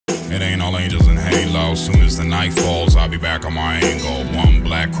ain't all angels in halo. Soon as the night falls, I'll be back on my angle. One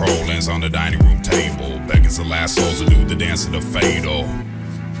black crow lands on the dining room table, beckons the last souls to do the dance of the fatal.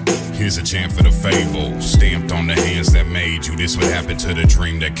 Here's a chant for the fable, stamped on the hands that made you. This would happen to the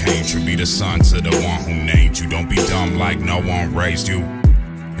dream that came true. Be the son to the one who named you. Don't be dumb like no one raised you.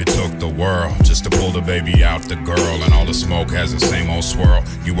 It took the world just to pull the baby out the girl, and all the smoke has the same old swirl.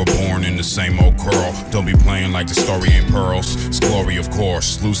 You were born in the same old curl. Don't be playing like the story ain't pearls. It's glory, of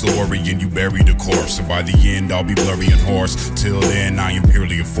course. Lose the worry and you bury the corpse. And by the end, I'll be blurry and hoarse. Till then, I am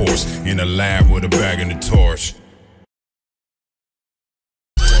purely a force in a lab with a bag and a torch.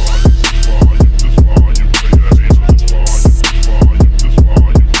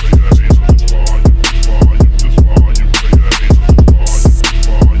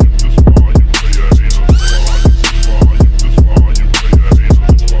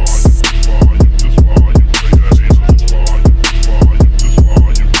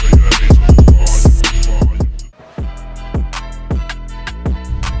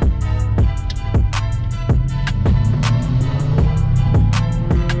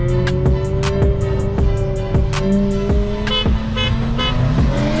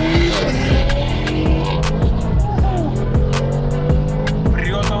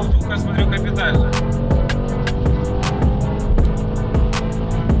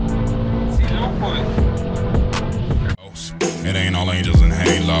 It ain't all angels in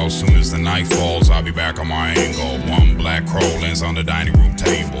halo. Soon as the night falls, I'll be back on my angle. One black crow lands on the dining room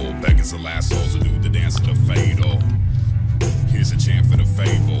table, beckons the last souls to do the dance of the fatal. Here's a chant for the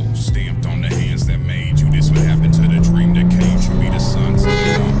fable, stamped on the hands that made you. This would happen to the dream that came true. Be the son to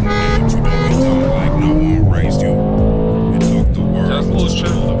the one who named you. Don't be dumb like no one raised you. It took the world just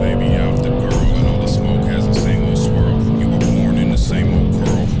to pull the baby out the girl, and all the smoke has the same old swirl. You were born in the same old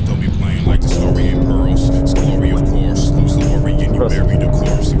curl. Don't be playing like the story ain't pearls. It's glory, of course. Lose the worry and you bury the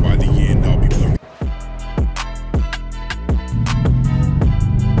corpse. And by the end, I'll be blurry.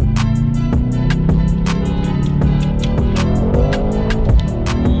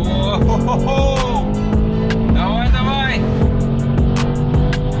 Ho, ho, ho.